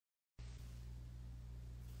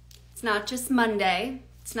It's not just Monday.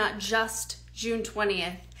 It's not just June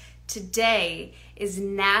 20th. Today is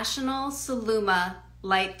National Celluma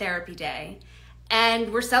Light Therapy Day,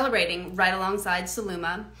 and we're celebrating right alongside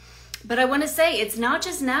Celluma. But I want to say it's not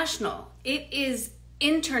just national, it is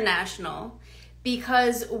international,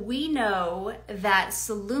 because we know that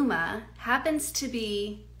Celluma happens to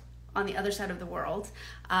be on the other side of the world,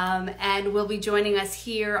 and will be joining us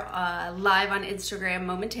here live on Instagram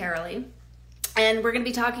momentarily. And we're going to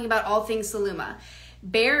be talking about all things Celluma.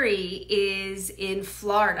 Barry is in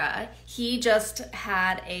Florida. He just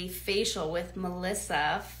had a facial with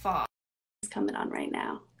Melissa Fox. He's coming on right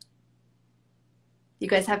now. You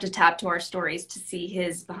guys have to tap to our stories to see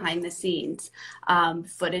his behind the scenes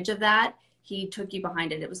footage of that. He took you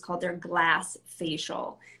behind it. It was called their glass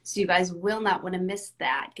facial. So you guys will not want to miss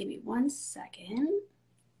that. Give me 1 second.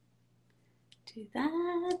 Do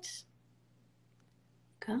that.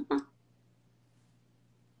 Come on.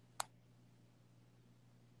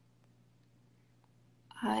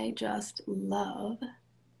 I just love,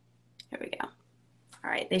 here we go.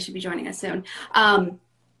 All right, they should be joining us soon. So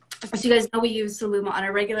you guys know we use Celluma on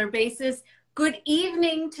a regular basis. Good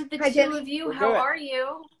evening to the two of you. How are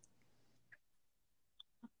you?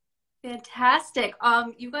 Fantastic.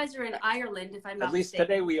 You guys are in Ireland, if I'm not mistaken. At least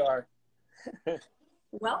today we are.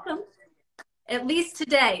 Welcome. At least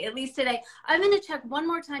today. At least today. I'm going to check one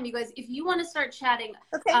more time, you guys. If you want to start chatting,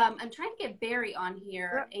 okay. I'm trying to get Barry on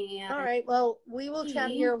here. And all right. Well, we will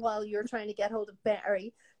chat here while you're trying to get hold of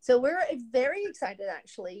Barry. So we're very excited,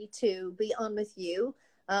 actually, to be on with you,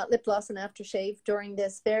 Lipgloss and Aftershave, during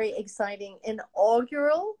this very exciting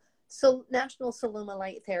inaugural National Celluma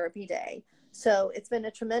Light Therapy Day. So it's been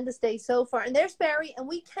a tremendous day so far. And there's Barry, and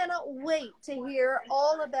we cannot wait to hear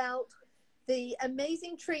all about the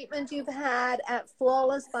amazing treatment you've had at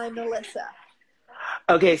Flawless by Melissa.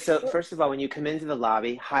 Okay, so first of all, when you come into the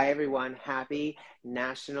lobby, hi everyone, happy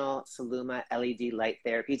National Celluma LED Light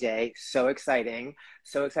Therapy Day. So exciting.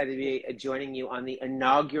 So excited to be joining you on the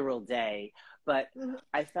inaugural day. But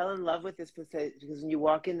I fell in love with this because when you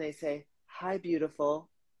walk in, they say, hi, beautiful.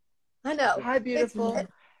 I know. Hi, beautiful.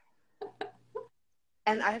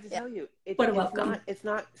 And I have to tell you, it's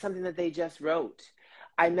not something that they just wrote.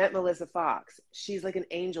 I met Melissa Fox. She's like an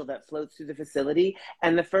angel that floats through the facility.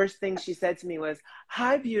 And the first thing she said to me was,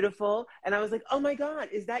 hi, beautiful. And I was like, oh my God,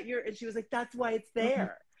 is that your, and she was like, that's why it's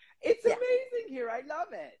there. It's amazing here. I love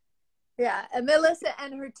it. Yeah. And Melissa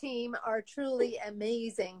and her team are truly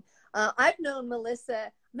amazing. I've known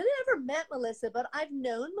Melissa, I've never met Melissa, but I've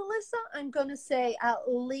known Melissa, I'm going to say at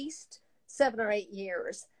least 7 or 8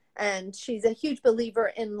 years. And she's a huge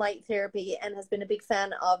believer in light therapy and has been a big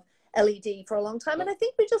fan of LED for a long time. And I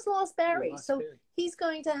think we just lost Barry. So he's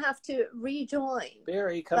going to have to rejoin.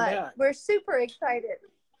 Barry, come back. We're super excited.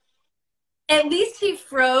 At least he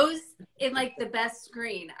froze in like the best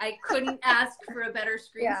screen. I couldn't ask for a better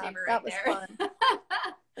screensaver right there.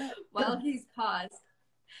 Fun. While he's paused.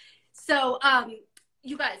 So,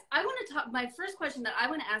 you guys, I want to talk, my first question that I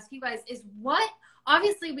want to ask you guys is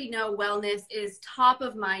obviously we know wellness is top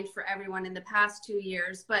of mind for everyone in the past 2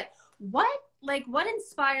 years, but what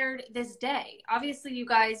inspired this day? Obviously you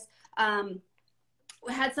guys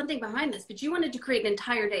had something behind this, but you wanted to create an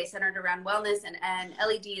entire day centered around wellness and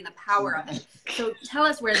LED and the power of it. So tell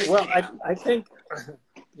us where this came from. I think,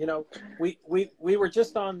 you know, we were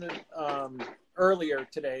just on the, earlier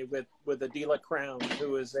today with Adela Crown,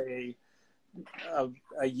 who is a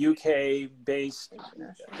UK-based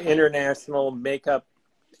international makeup,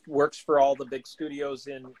 works for all the big studios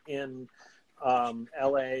in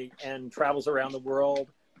LA and travels around the world.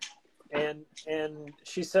 And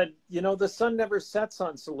she said, you know, the sun never sets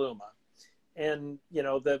on Celluma. And, you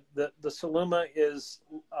know, the Celluma is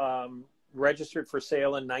registered for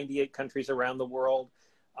sale in 98 countries around the world.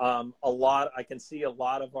 I can see a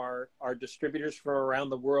lot of our distributors from around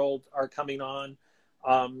the world are coming on.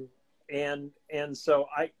 And so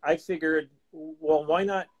I figured, well, why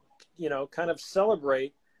not, you know, kind of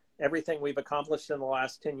celebrate everything we've accomplished in the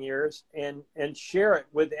last 10 years and share it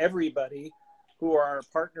with everybody who are our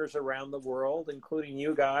partners around the world, including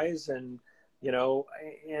you guys. And, you know,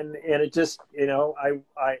 and it just, you know,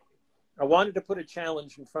 I wanted to put a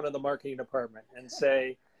challenge in front of the marketing department and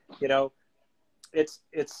say, you know, it's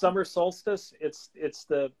summer solstice. It's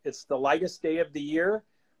the lightest day of the year.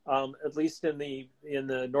 At least in the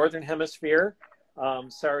Northern Hemisphere.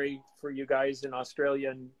 Sorry for you guys in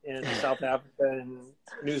Australia and South Africa and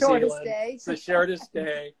New Zealand. It's the shortest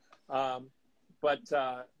day. But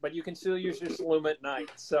you can still use your Celluma at night.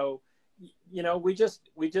 So, you know, we just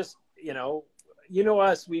you know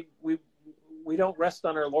us, we don't rest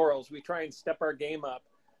on our laurels. We try and step our game up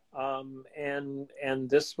and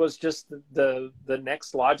this was just the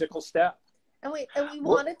next logical step. And we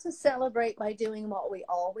wanted to celebrate by doing what we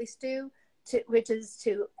always do, which is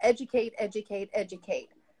to educate,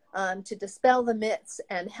 to dispel the myths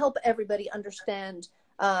and help everybody understand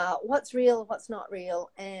what's real, what's not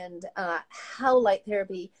real, and how light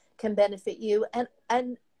therapy can benefit you,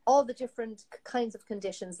 and all the different kinds of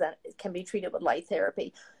conditions that can be treated with light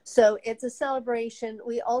therapy. So it's a celebration.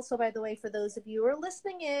 We also, by the way, for those of you who are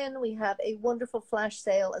listening in, we have a wonderful flash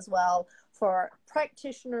sale as well for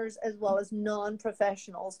practitioners as well as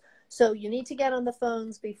non-professionals. So you need to get on the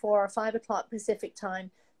phones before 5 o'clock Pacific time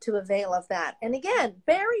to avail of that. And again,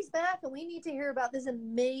 Barry's back, and we need to hear about this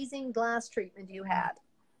amazing glass treatment you had.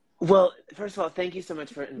 Well, first of all, thank you so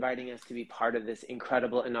much for inviting us to be part of this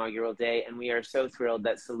incredible inaugural day. And we are so thrilled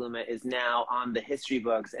that Celluma is now on the history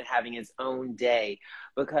books and having its own day,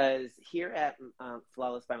 because here at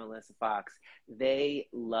Flawless by Melissa Fox, they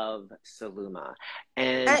love Celluma.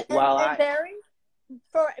 And Barry,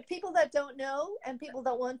 for people that don't know and people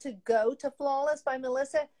that want to go to Flawless by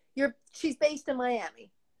Melissa, she's based in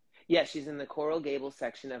Miami. Yeah, she's in the Coral Gables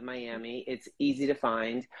section of Miami. It's easy to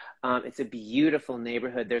find. It's a beautiful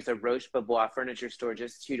neighborhood. There's a Roche Bobois furniture store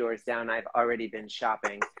just 2 doors down. I've already been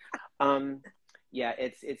shopping. Yeah,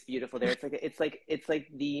 it's beautiful there. It's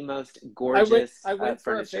like the most gorgeous. I went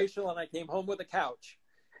for furniture. a facial and I came home with a couch.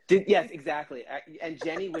 Yes, exactly. And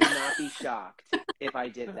Jenny would not be shocked if I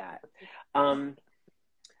did that.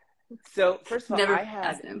 So first of all, I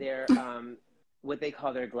had their what they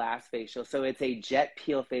call their glass facial. So it's a jet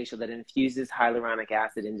peel facial that infuses hyaluronic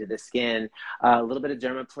acid into the skin, a little bit of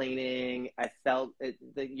dermaplaning. I felt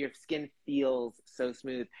your skin feels so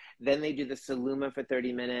smooth. Then they do the Celluma for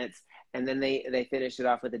 30 minutes, and then they finish it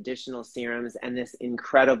off with additional serums and this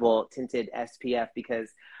incredible tinted SPF, because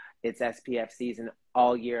it's SPF season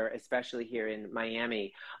all year, especially here in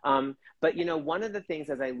Miami. But you know, one of the things,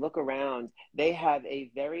 as I look around, they have a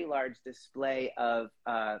very large display of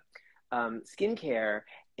skincare,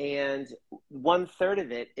 and 1/3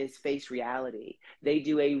 of it is Face Reality. They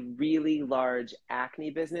do a really large acne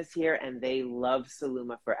business here, and they love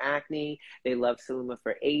Celluma for acne. They love Celluma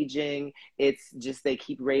for aging. It's just, they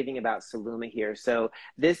keep raving about Celluma here. So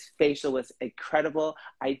this facial was incredible.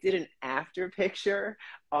 I did an after picture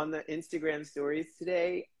on the Instagram stories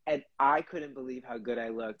today, and I couldn't believe how good I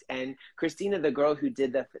looked. And Christina, the girl who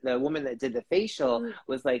did the woman that did the facial,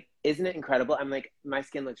 was like, isn't it incredible? I'm like, my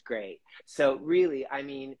skin looks great. So really, I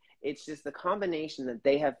mean, it's just the combination that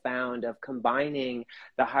they have found of combining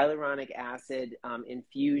the hyaluronic acid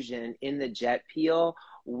infusion in the jet peel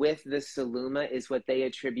with the Celluma is what they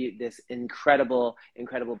attribute this incredible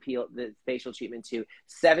peel, the facial treatment to.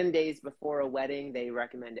 7 days before a wedding, they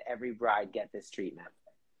recommend every bride get this treatment.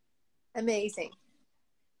 Amazing.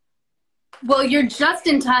 Well, you're just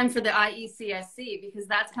in time for the IECSC, because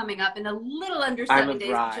that's coming up in a little under 7 days.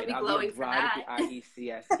 You'll be glowing for that. At the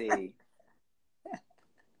IECSC.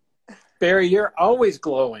 Barry, you're always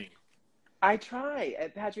glowing. I try,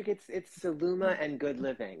 Patrick. It's Celluma and good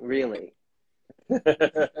living, really.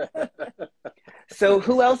 So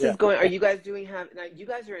who else is going? Are you guys doing? Now you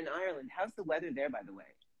guys are in Ireland. How's the weather there, by the way?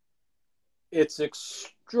 It's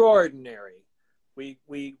extraordinary. We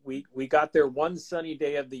got there one sunny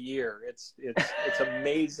day of the year. It's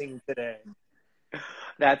amazing today.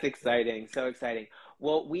 That's exciting. So exciting.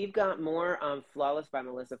 Well, we've got more Flawless by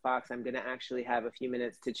Melissa Fox. I'm going to actually have a few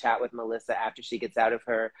minutes to chat with Melissa after she gets out of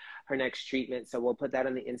her next treatment. So we'll put that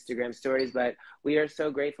on the Instagram stories. But we are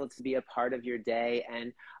so grateful to be a part of your day.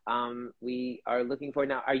 And we are looking forward.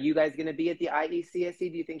 Now, are you guys going to be at the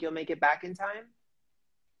IECSC? Do you think you'll make it back in time?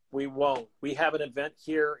 We won't. We have an event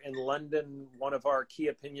here in London. One of our key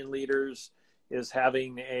opinion leaders is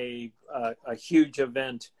having a huge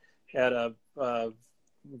event at a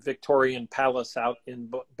Victorian palace out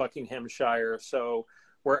in Buckinghamshire. So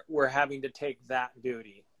we're having to take that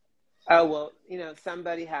duty. Oh, well, you know,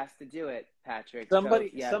 somebody has to do it, Patrick.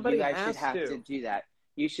 Somebody you guys has should have to do that.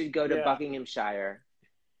 You should go to Buckinghamshire.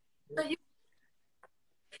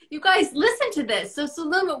 You guys, listen to this. So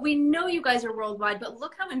Celluma, we know you guys are worldwide, but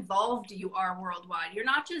look how involved you are worldwide. You're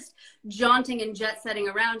not just jaunting and jet setting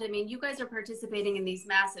around. I mean, you guys are participating in these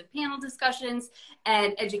massive panel discussions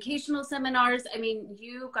and educational seminars. I mean,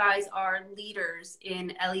 you guys are leaders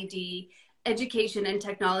in LED education and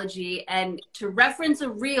technology. And to reference a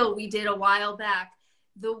reel we did a while back,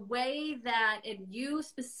 the way that, and you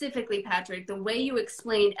specifically, Patrick, the way you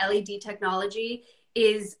explain LED technology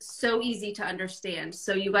is so easy to understand.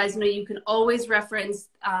 So you guys know you can always reference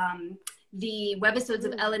the webisodes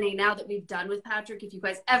of LNA Now that we've done with Patrick. If you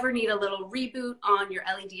guys ever need a little reboot on your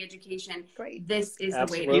LED education, Great. this is the way to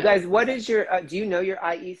Absolutely. go. You guys, what is your, do you know your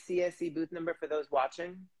IECSC booth number for those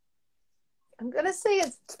watching? I'm going to say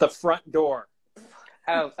It's the front door.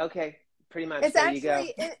 Oh, okay. Pretty much. it's there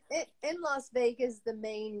actually you go. in Las Vegas, the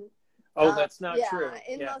main. Oh, that's not true.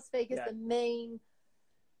 In Yeah. Las Vegas, Yeah. the main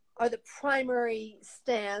or the primary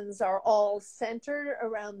stands are all centered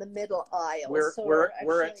around the middle aisle.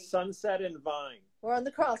 We're at Sunset and Vine. We're on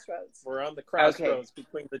the crossroads. We're on the crossroads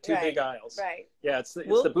between the two big aisles. Right. Yeah, it's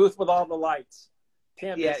the booth with all the lights.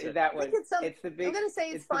 Can't miss it. That one. It's the big. I'm going to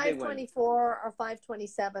say it's 524 or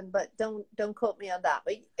 527, but don't quote me on that.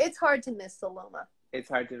 But it's hard to miss Celluma. It's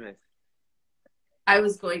hard to miss. I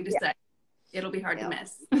was going to say it'll be hard to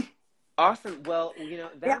miss. Awesome. Well, you know,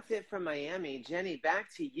 that's it from Miami. Jenny,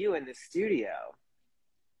 back to you in the studio.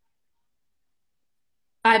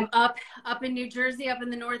 I'm up in New Jersey, up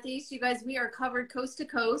in the Northeast. You guys, we are covered coast to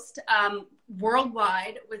coast,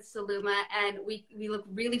 worldwide with Celluma, and we look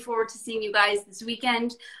really forward to seeing you guys this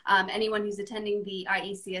weekend. Anyone who's attending the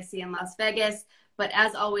IECSC in Las Vegas. But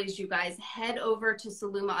as always, you guys, head over to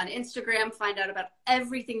Celluma on Instagram, find out about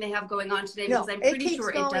everything they have going on today, because I'm pretty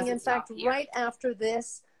sure it doesn't In fact, stop here. right after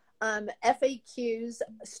this, FAQs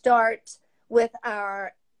start with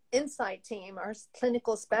our insight team, our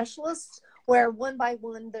clinical specialists, where one by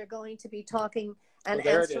one they're going to be talking and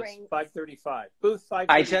answering. 535. Booth 535.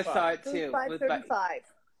 I just saw it too. Booth 535.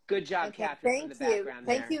 Good job, Catherine. Thank you.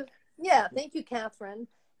 Thank you. Yeah, thank you, Catherine.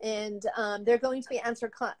 And they're going to be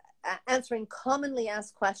answering commonly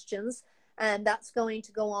asked questions, and that's going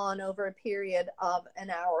to go on over a period of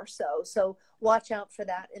an hour or so. So watch out for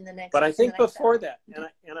that in the next. But I think before that,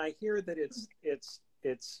 and I hear that it's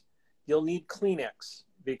you'll need Kleenex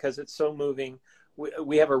because it's so moving.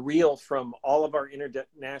 We have a reel from all of our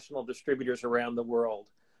international distributors around the world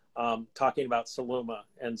talking about Celluma,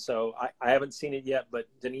 and so I haven't seen it yet. But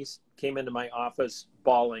Denise came into my office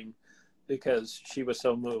bawling because she was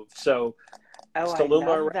so moved. So.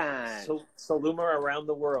 Celluma around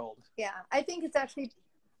the world. Yeah, I think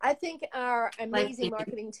our amazing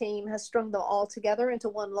marketing team has strung them all together into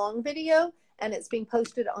one long video, and it's being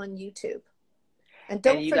posted on YouTube. And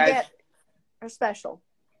don't forget our special.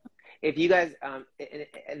 If you guys,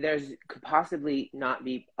 could possibly not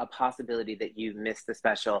be a possibility that you've missed the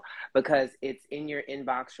special, because it's in your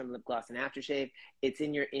inbox from Lipgloss and Aftershave, it's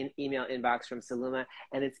in your email inbox from Celluma,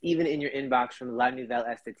 and it's even in your inbox from La Nouvelle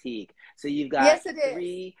Esthétique. So you've got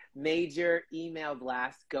 3 major email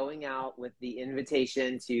blasts going out with the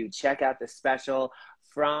invitation to check out the special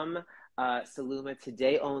from Celluma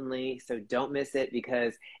today only, so don't miss it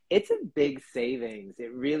because it's a big savings.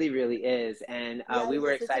 It really, really is, and we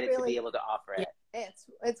were excited to be able to offer it.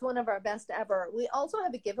 It's one of our best ever. We also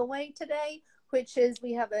have a giveaway today, which is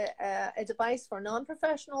we have a device for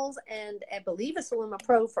non-professionals and I believe a Celluma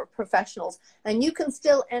Pro for professionals, and you can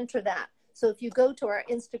still enter that. So if you go to our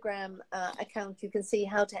Instagram account, you can see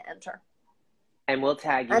how to enter. And we'll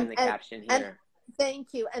tag you in the caption here.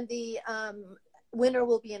 Thank you. And the winner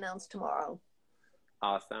will be announced tomorrow.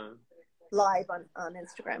 Awesome. Live on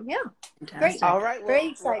Instagram. Yeah. Great. All right. Well, very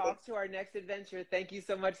excited. We're off to our next adventure. Thank you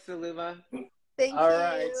so much, Celluma. Thank you. All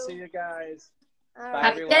right. See you guys. All right.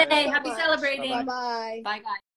 Happy day. Happy celebrating. Bye-bye. Bye, guys.